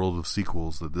crazy in a world of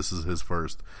sequels that this is his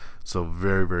first. So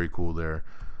very, very cool there.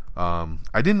 I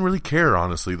didn't really care,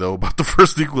 honestly, though, about the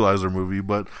first Equalizer movie,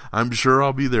 but I'm sure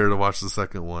I'll be there to watch the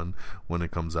second one when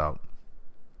it comes out.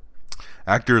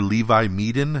 Actor Levi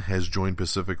Meaden has joined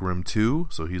Pacific Rim 2,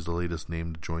 so he's the latest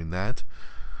name to join that.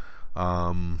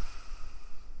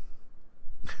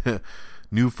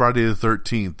 New Friday the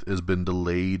 13th has been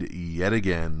delayed yet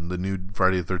again. The new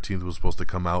Friday the 13th was supposed to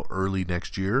come out early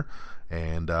next year,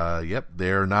 and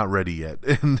they're not ready yet.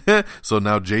 So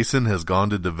now Jason has gone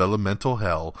to developmental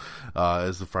hell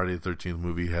as the Friday the 13th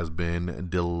movie has been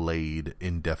delayed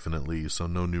indefinitely, so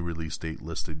no new release date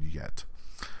listed yet.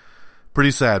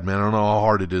 Pretty sad, man. I don't know how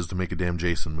hard it is to make a damn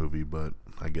Jason movie, but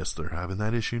I guess they're having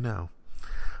that issue now.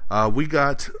 We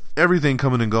got everything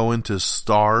coming and going to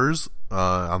Stars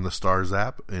on the Stars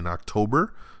app in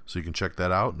October, so you can check that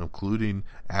out, including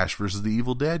Ash vs. the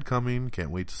Evil Dead coming.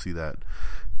 Can't wait to see that.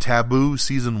 Taboo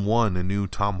Season 1, a new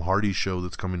Tom Hardy show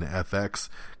that's coming to FX,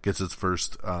 gets its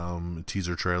first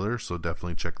teaser trailer, so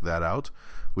definitely check that out.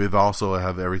 We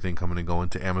have everything coming and going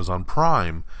to Amazon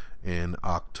Prime in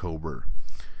October.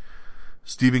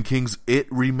 Stephen King's It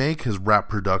remake has wrapped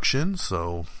production,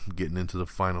 so getting into the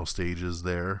final stages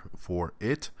there for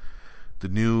It. The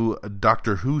new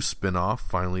Doctor Who spinoff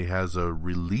finally has a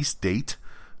release date,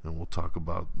 and we'll talk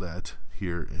about that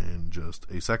here in just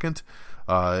a second.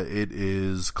 It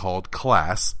is called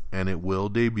Class, and it will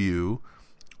debut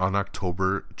on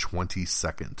October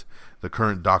 22nd. The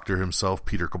current Doctor himself,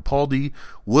 Peter Capaldi,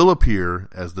 will appear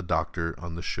as the Doctor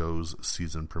on the show's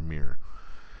season premiere.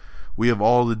 We have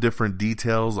all the different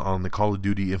details on the Call of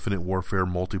Duty Infinite Warfare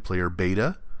multiplayer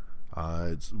beta.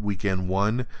 It's weekend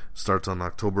 1 starts on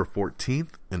October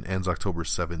 14th and ends October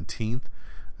 17th,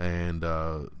 and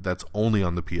that's only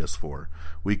on the PS4.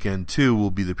 Weekend 2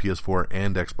 will be the PS4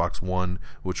 and Xbox One,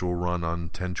 which will run on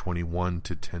 1021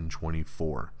 to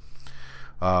 1024.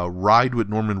 Ride with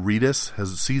Norman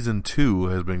Reedus season 2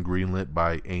 has been greenlit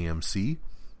by AMC.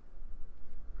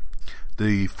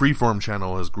 The Freeform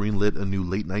channel has greenlit a new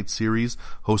late night series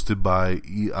hosted by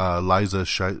Liza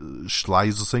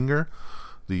Schlesinger,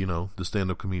 the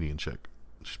stand-up comedian chick.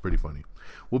 She's pretty funny.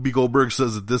 Whoopi Goldberg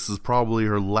says that this is probably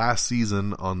her last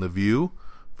season on The View,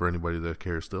 for anybody that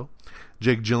cares still.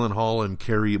 Jake Gyllenhaal and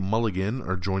Carey Mulligan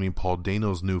are joining Paul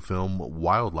Dano's new film,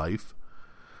 Wildlife.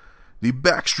 The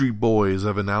Backstreet Boys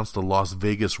have announced a Las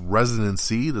Vegas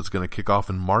residency that's going to kick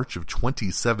off in March of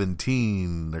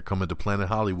 2017. They're coming to Planet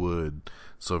Hollywood.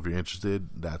 So if you're interested,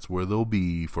 that's where they'll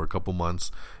be for a couple months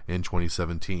in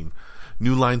 2017.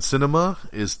 New Line Cinema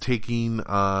is taking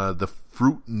the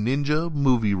Fruit Ninja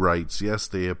movie rights. Yes,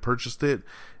 they have purchased it,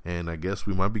 and I guess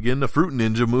we might be getting a Fruit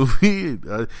Ninja movie,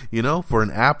 for an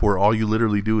app where all you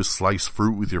literally do is slice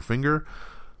fruit with your finger.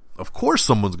 Of course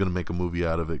someone's going to make a movie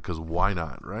out of it, because why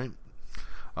not, right?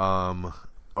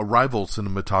 Arrival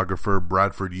cinematographer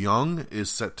Bradford Young is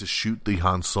set to shoot the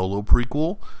Han Solo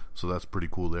prequel, so that's pretty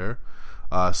cool there.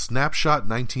 Snapshot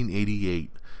 1988.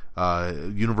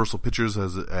 Universal Pictures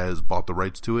has bought the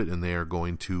rights to it, and they are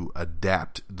going to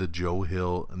adapt the Joe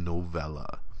Hill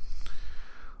novella.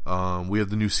 We have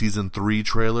the new season 3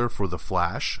 trailer for The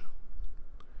Flash.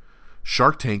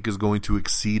 Shark Tank is going to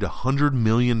exceed $100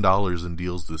 million in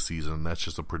deals this season. That's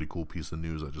just a pretty cool piece of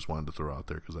news I just wanted to throw out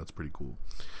there because that's pretty cool.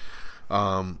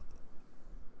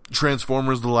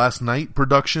 Transformers The Last Night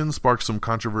production sparked some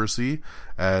controversy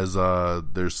as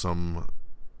there's some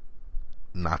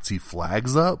Nazi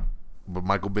flags up. But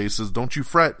Michael Bay says, don't you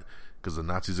fret, because the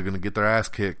Nazis are going to get their ass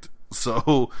kicked.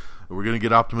 So, we're going to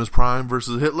get Optimus Prime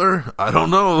versus Hitler? I don't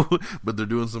know. But they're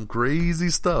doing some crazy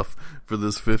stuff for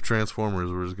this 5th Transformers.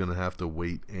 We're just going to have to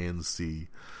wait and see.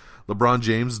 LeBron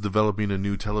James is developing a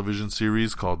new television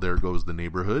series called There Goes the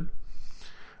Neighborhood.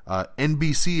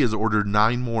 NBC has ordered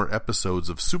 9 more episodes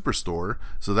of Superstore,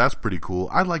 so that's pretty cool.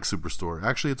 I like Superstore.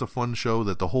 Actually, it's a fun show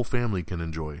that the whole family can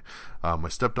enjoy. My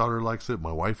stepdaughter likes it.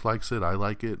 My wife likes it. I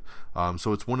like it.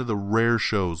 So it's one of the rare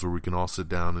shows where we can all sit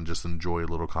down and just enjoy a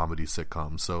little comedy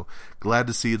sitcom. So glad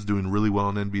to see it's doing really well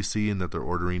on NBC and that they're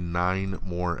ordering 9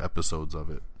 more episodes of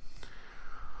it.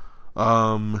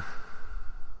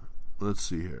 Let's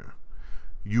see here.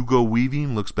 Hugo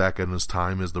Weaving looks back at his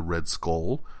time as the Red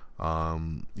Skull.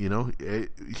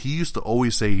 He used to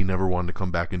always say he never wanted to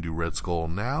come back and do Red Skull.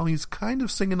 Now he's kind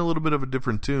of singing a little bit of a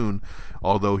different tune,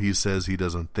 although he says he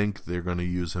doesn't think they're going to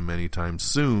use him anytime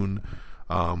soon.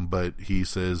 But he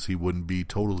says he wouldn't be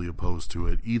totally opposed to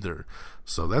it either.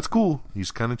 So that's cool. He's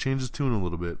kind of changed his tune a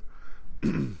little bit.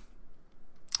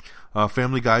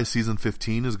 Family Guy season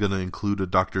 15 is going to include a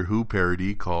Doctor Who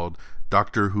parody called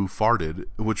Doctor Who Farted,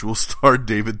 which will star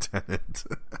David Tennant.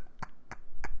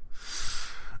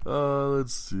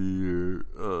 Let's see here.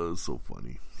 So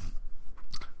funny.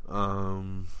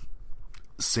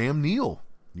 Sam Neill,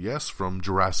 yes, from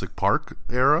Jurassic Park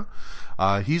era.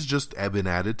 He's just been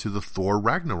added to the Thor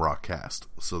Ragnarok cast,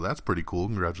 so that's pretty cool.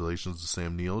 Congratulations to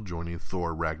Sam Neill joining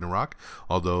Thor Ragnarok,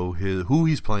 although who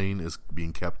he's playing is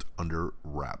being kept under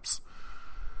wraps.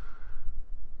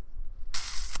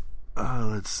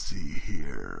 Let's see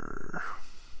here.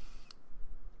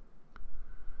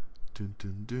 Dun,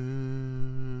 dun,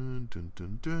 dun, dun,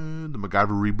 dun, dun. The MacGyver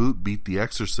reboot beat The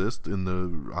Exorcist in the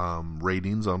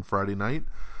ratings on Friday night.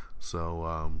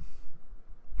 So,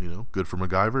 good for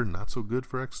MacGyver, not so good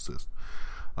for Exorcist.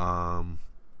 Dark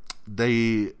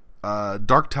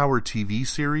Tower TV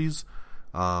series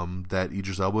that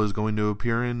Idris Elba is going to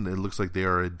appear in, it looks like they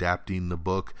are adapting the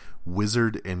book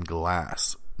Wizard and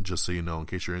Glass. Just so you know, in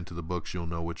case you're into the books, you'll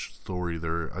know which story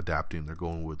they're adapting. They're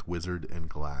going with Wizard and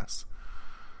Glass.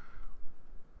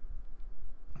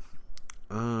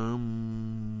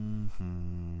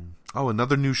 Oh,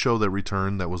 another new show that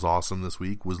returned that was awesome this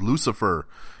week was Lucifer.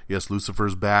 Yes,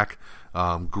 Lucifer's back.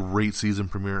 Great season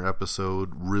premiere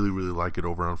episode. Really, really like it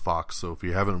over on Fox. So if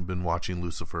you haven't been watching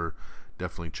Lucifer,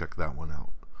 definitely check that one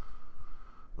out.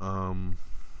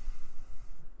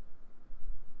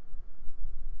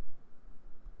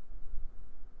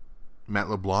 Matt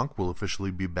LeBlanc will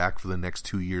officially be back for the next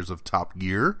 2 years of Top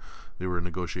Gear. There were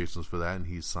negotiations for that, and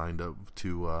he's signed up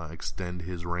to extend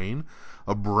his reign.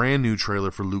 A brand new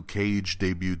trailer for Luke Cage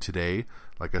debuted today.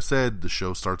 Like I said, the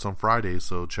show starts on Friday,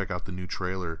 so check out the new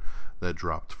trailer that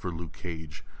dropped for Luke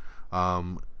Cage.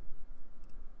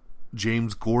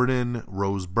 James Gordon,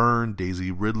 Rose Byrne,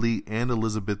 Daisy Ridley, and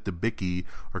Elizabeth Debicki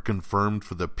are confirmed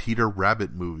for the Peter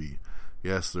Rabbit movie.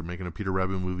 Yes, they're making a Peter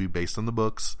Rabbit movie based on the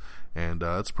books, and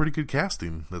it's pretty good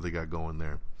casting that they got going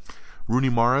there. Rooney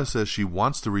Mara says she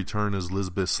wants to return as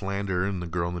Lisbeth Slander in the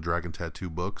Girl in the Dragon Tattoo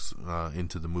books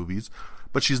into the movies,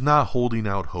 but she's not holding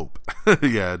out hope.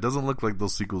 Yeah, it doesn't look like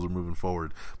those sequels are moving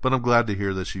forward, but I'm glad to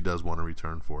hear that she does want to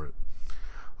return for it.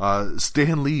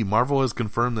 Stan Lee. Marvel has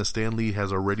confirmed that Stan Lee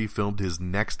has already filmed his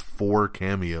next 4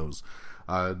 cameos.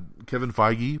 Kevin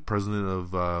Feige, president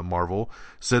of Marvel,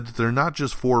 said that they're not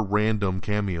just 4 random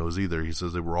cameos either. He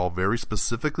says they were all very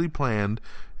specifically planned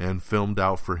and filmed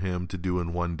out for him to do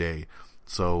in one day.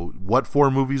 So what 4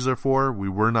 movies are for, we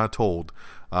were not told.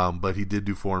 But he did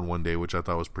do 4 in one day, which I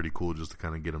thought was pretty cool just to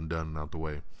kind of get them done and out the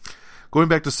way. Going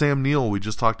back to Sam Neill, we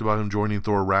just talked about him joining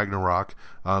Thor Ragnarok.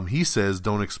 He says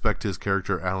don't expect his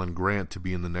character Alan Grant to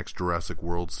be in the next Jurassic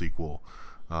World sequel.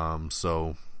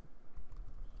 So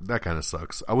that kind of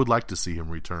sucks. I would like to see him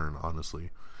return,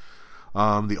 honestly.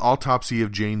 The Autopsy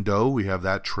of Jane Doe, we have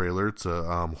that trailer. It's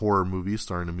a horror movie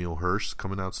starring Emile Hirsch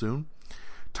coming out soon.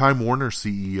 Time Warner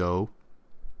CEO,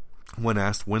 when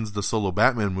asked when's the solo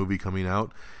Batman movie coming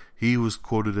out, he was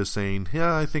quoted as saying,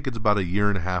 yeah, I think it's about 1.5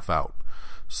 years out.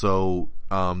 So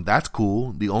that's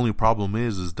cool. The only problem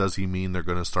is does he mean they're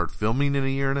going to start filming in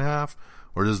 1.5 years?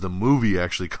 Or does the movie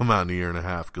actually come out in 1.5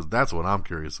 years? Because that's what I'm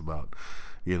curious about,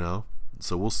 you know?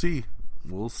 So we'll see.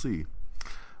 We'll see.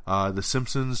 The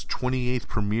Simpsons 28th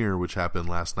premiere, which happened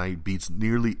last night, beats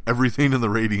nearly everything in the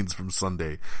ratings from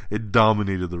Sunday. It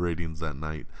dominated the ratings that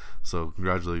night. So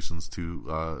congratulations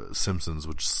to Simpsons,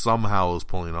 which somehow is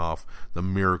pulling off the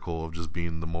miracle of just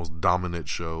being the most dominant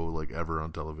show like ever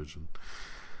on television.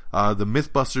 The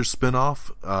Mythbusters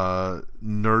spinoff,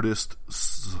 Nerdist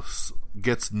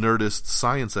gets Nerdist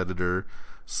science editor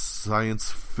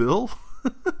Science Phil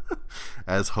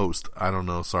as host. I don't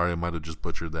know. Sorry, I might have just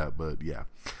butchered that, but yeah.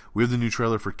 We have the new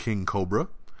trailer for King Cobra.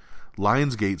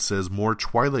 Lionsgate says more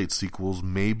Twilight sequels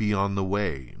may be on the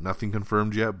way. Nothing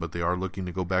confirmed yet, but they are looking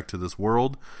to go back to this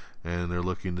world, and they're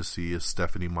looking to see if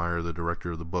Stephenie Meyer, the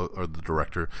director of the book, or the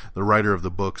writer of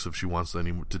the books, if she wants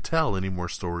to tell any more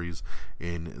stories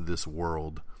in this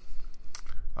world.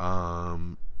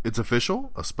 It's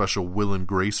official. A special Will and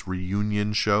Grace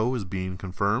reunion show is being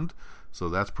confirmed. So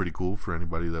that's pretty cool for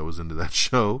anybody that was into that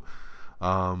show.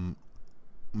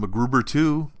 MacGruber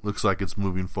 2 looks like it's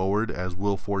moving forward, as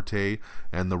Will Forte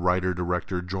and the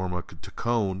writer-director Jorma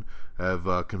Taccone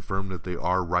have confirmed that they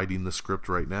are writing the script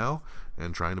right now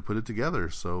and trying to put it together.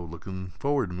 So looking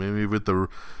forward. Maybe with the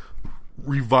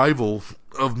revival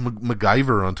of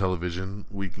MacGyver on television,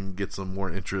 we can get some more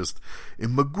interest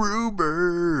in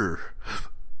MacGruber.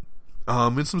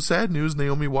 In some sad news,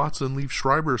 Naomi Watts and Liev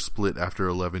Schreiber split after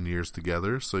 11 years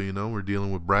together. So, you know, we're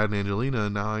dealing with Brad and Angelina,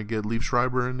 and now I get Liev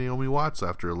Schreiber and Naomi Watts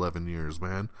after 11 years,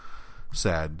 man.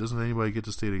 Sad. Doesn't anybody get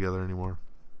to stay together anymore?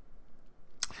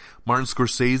 Martin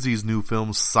Scorsese's new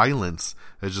film, Silence,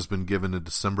 has just been given a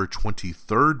December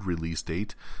 23rd release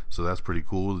date. So that's pretty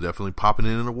cool. Definitely popping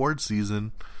in award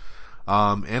season.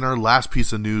 And our last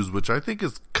piece of news, which I think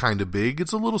is kind of big.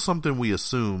 It's a little something we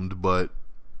assumed, but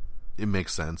it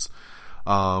makes sense.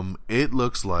 It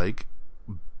looks like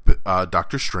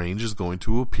Doctor Strange is going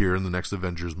to appear in the next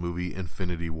Avengers movie,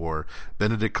 Infinity War.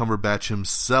 Benedict Cumberbatch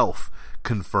himself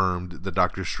confirmed that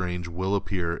Doctor Strange will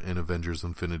appear in Avengers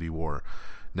Infinity War.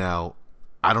 Now,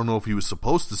 I don't know if he was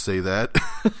supposed to say that,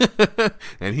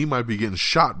 and he might be getting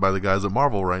shot by the guys at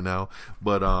Marvel right now,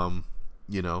 but,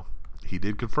 you know, he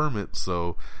did confirm it,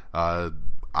 so,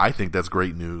 I think that's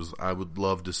great news. I would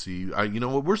love to see, you know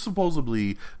what, we're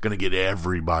supposedly going to get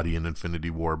everybody in Infinity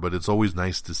War, but it's always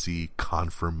nice to see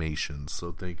confirmations.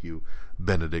 So thank you,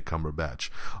 Benedict Cumberbatch.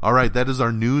 All right, that is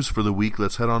our news for the week.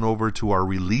 Let's head on over to our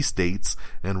release dates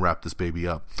and wrap this baby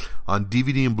up. On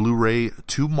DVD and Blu-ray,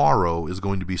 tomorrow is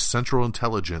going to be Central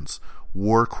Intelligence,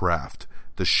 Warcraft,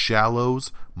 The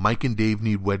Shallows, Mike and Dave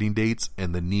Need Wedding Dates,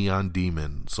 and The Neon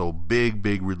Demon. So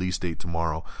big release date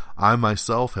tomorrow. I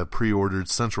myself have pre-ordered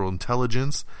Central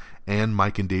Intelligence and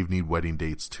Mike and Dave Need Wedding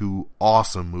Dates, 2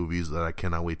 awesome movies that I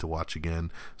cannot wait to watch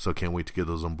again, so I can't wait to get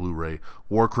those on Blu-ray.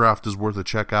 Warcraft is worth a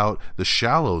check out. The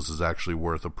Shallows is actually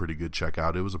worth a pretty good check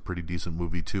out. It was a pretty decent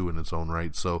movie too in its own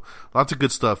right, so lots of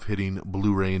good stuff hitting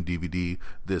Blu-ray and DVD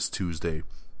this Tuesday.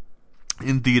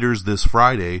 In theaters this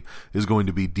Friday is going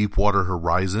to be Deepwater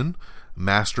Horizon,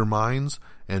 Masterminds,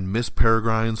 and Miss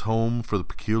Peregrine's Home for the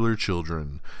Peculiar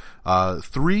Children.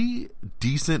 3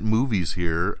 decent movies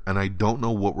here, and I don't know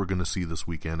what we're going to see this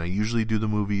weekend. I usually do the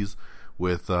movies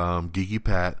with Geeky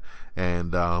Pat,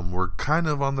 and we're kind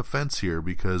of on the fence here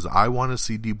because I want to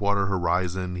see Deepwater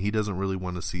Horizon. He doesn't really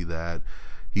want to see that.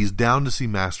 He's down to see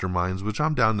Masterminds, which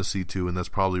I'm down to see too, and that's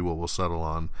probably what we'll settle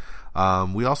on.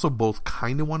 We also both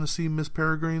kind of want to see Miss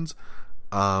Peregrine's,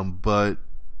 but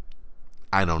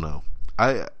I don't know.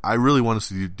 I really want to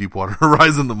see Deepwater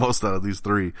Horizon the most out of these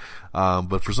 3,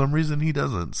 but for some reason he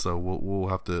doesn't, so we'll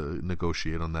have to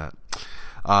negotiate on that.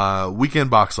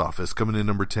 Weekend box office. Coming in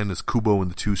number 10 is Kubo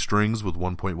and the Two Strings with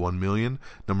 1.1 million.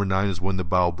 Number 9 is When the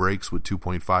Bow Breaks with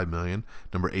 2.5 million.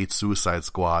 Number 8, Suicide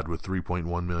Squad with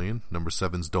 3.1 million. Number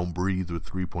 7 is Don't Breathe with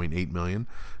 3.8 million.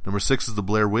 Number 6 is The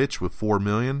Blair Witch with 4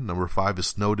 million. Number 5 is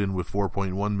Snowden with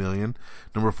 4.1 million.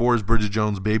 Number 4 is Bridget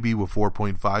Jones' Baby with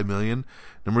 4.5 million.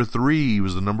 Number 3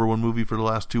 was the number 1 movie for the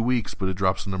last 2 weeks, but it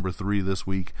drops to number 3 this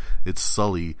week. It's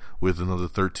Sully with another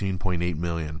 13.8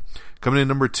 million. Coming in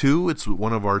number 2, it's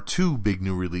one of our 2 big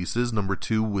new releases. Number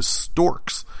 2 was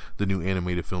Storks, the new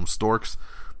animated film Storks.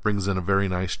 Brings in a very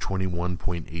nice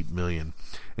 21.8 million.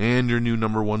 And your new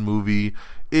number 1 movie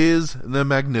is The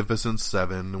Magnificent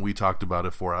Seven. We talked about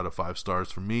it, 4 out of 5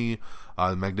 stars for me.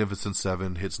 The Magnificent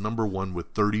Seven hits number 1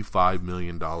 with $35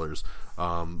 million. The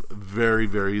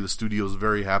studio's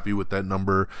very happy with that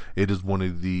number. It is one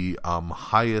of the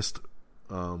highest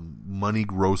money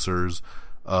grossers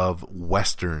of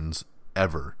Westerns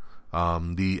ever.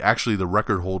 The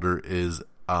record holder is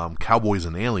Cowboys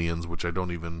and Aliens, which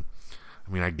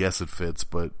I guess it fits,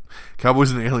 but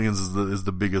Cowboys and Aliens is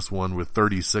the biggest one with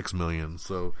 36 million.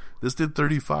 So this did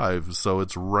 35, so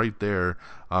it's right there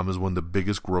as one of the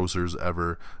biggest grossers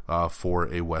ever for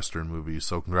a Western movie.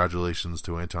 So congratulations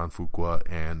to Anton Fuqua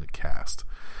and cast.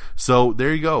 So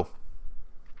there you go.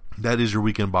 That is your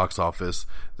weekend box office.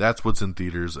 That's what's in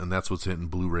theaters, and that's what's hitting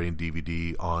Blu-ray and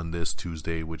DVD on this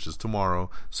Tuesday, which is tomorrow,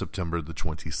 September the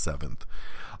 27th.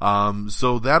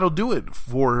 So that'll do it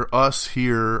for us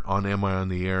here on Am I on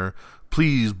the Air.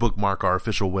 Please bookmark our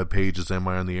official webpage. It's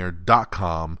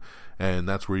amiontheair.com, and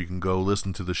that's where you can go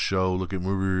listen to the show, look at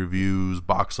movie reviews,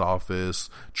 box office,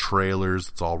 trailers.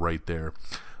 It's all right there.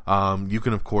 You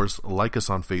can, of course, like us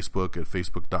on Facebook at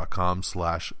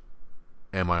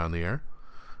facebook.com/amiontheair.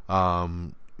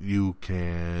 You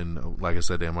can, like I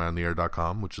said,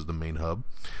 amiontheair.com, which is the main hub.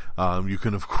 You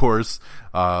can, of course,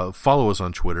 follow us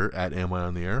on Twitter at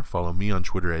amiontheair. Follow me on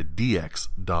Twitter at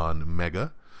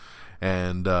dxdonmega.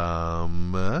 And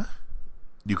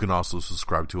you can also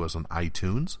subscribe to us on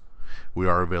iTunes. We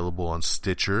are available on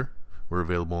Stitcher. We're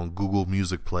available on Google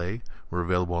Music Play. We're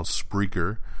available on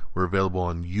Spreaker. We're available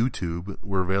on YouTube.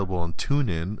 We're available on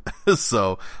TuneIn.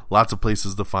 So lots of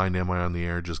places to find Am I on the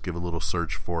Air. Just give a little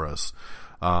search for us.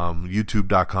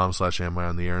 YouTube.com/Am I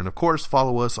on the Air. And of course,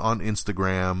 follow us on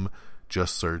Instagram.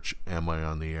 Just search Am I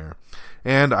on the Air.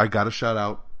 And I got to shout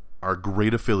out our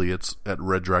great affiliates at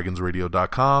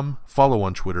RedDragonsRadio.com. Follow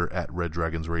on Twitter at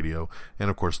RedDragonsRadio.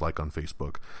 And of course, like on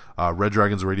Facebook. Red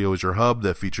Dragons Radio is your hub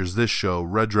that features this show,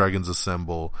 Red Dragons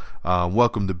Assemble,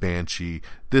 Welcome to Banshee,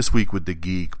 This Week with the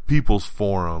Geek, People's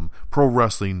Forum, Pro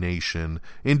Wrestling Nation,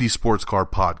 Indie Sports Car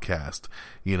Podcast,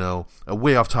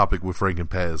 Way Off Topic with Frank and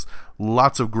Pez.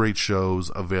 Lots of great shows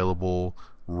available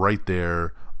right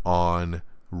there on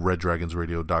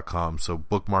RedDragonsRadio.com. So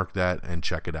bookmark that and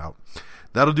check it out.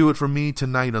 That'll do it for me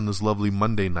tonight on this lovely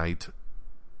Monday night,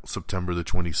 September the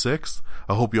 26th.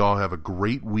 I hope you all have a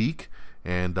great week,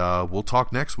 and we'll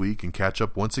talk next week and catch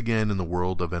up once again in the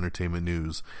world of entertainment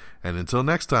news. And until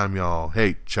next time, y'all,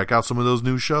 hey, check out some of those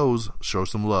new shows. Show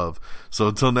some love. So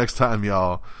until next time,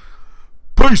 y'all,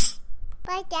 peace!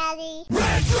 Bye, Daddy.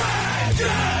 Red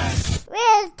Dragons!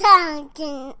 Red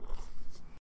Dragons!